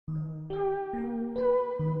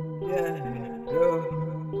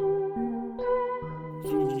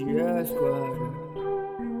squad,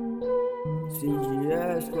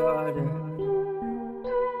 CGS squad.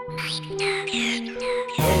 Hey,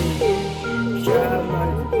 shot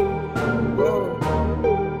Mike. Whoa.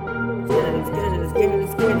 Let's get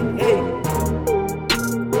it, hey.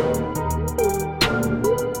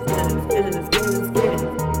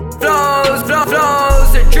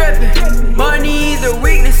 Flows are dripping, money the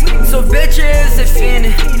weakness, so bitches are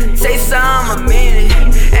fiending. Say some, I mean it,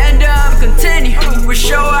 and continue. We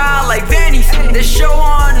show out like Vannies. The show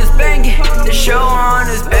on is banging, the show on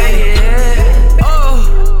is banging.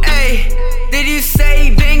 Oh, hey, did you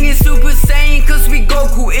say banging Super Saiyan? Cause we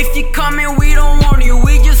Goku. If you coming, we don't want you.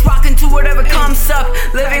 We just rockin' to whatever comes up.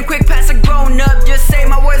 Living quick past a grown up. Just say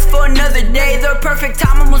my words for another day. The perfect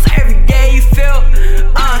time almost every day. You feel?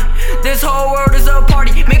 This whole world is a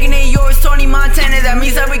party, making it yours, Tony Montana. That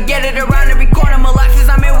means that we get it around every corner. My life is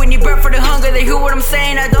I'm in, we need bread for the hunger. They hear what I'm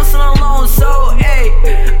saying, I don't sit alone. So, hey,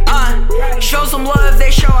 show some love, they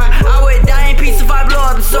show I would die in peace if I blow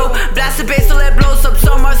up. So, blast the bass till it blows up.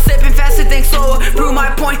 So much sipping faster, think slower. Prove my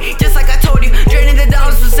point, just like I told you. Draining the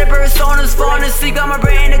dollars for zippers, soners, falling asleep. Got my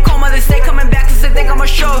brain in a coma, they stay coming back cause they think I'm a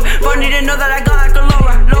show. Funny to know that I got like a low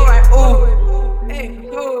right, ooh. Hey,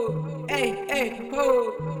 ho, hey,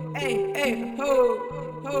 ho. Hey, ho.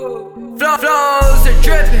 Flows are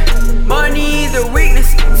dripping, money the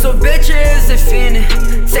weakness, so bitches are fiending.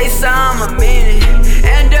 Say some, I mean it,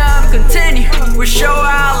 and continue. We show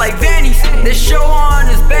out like Vannies. The show on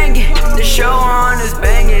is banging, the show on is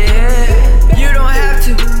banging. You don't have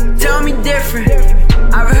to tell me different.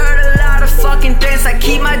 I've heard a lot of fucking things, I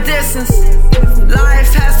keep my distance.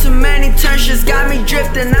 Life has too many turns, just got me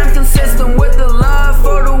drifting. I'm consistent with the love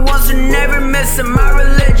for the ones who never missing. My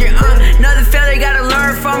religion, another failure gotta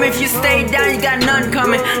learn from. If you stay down, you got none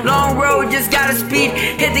coming. Long road, just gotta speed.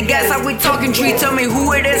 Hit the gas like we talking tree. Tell me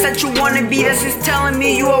who it is that you wanna be. That's just telling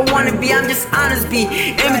me you a wanna be. I'm just honest, be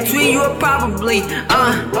in between you are probably.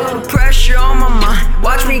 Pressure on my mind.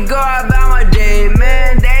 Watch me go about my day,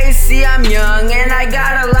 man. They see I'm young and I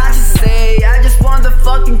got a lot to say. I just want the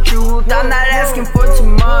fucking truth. I'm not asking for too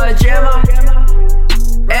much. Am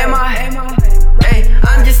I? Hey,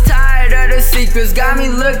 I'm just tired of the secrets. Got me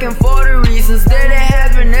looking for the reasons. Did it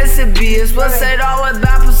happen? It's a BS. What's that all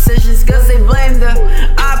about positions? Cause they blame the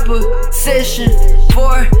opposition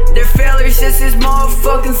for their failures. This is more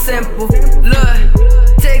fucking simple. Look,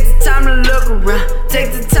 take the time to look around.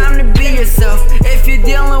 Take the time to be yourself. If you're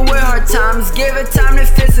dealing with hard times, give it time to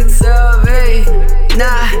fix itself. Hey,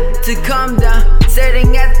 not to come down.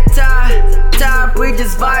 Sitting at the top, we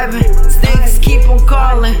just vibing. Snakes keep on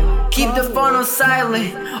calling, keep the phone on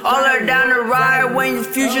silent. All are down the ride when your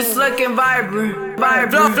future's looking vibrant.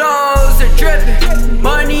 Flows are dripping,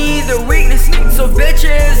 money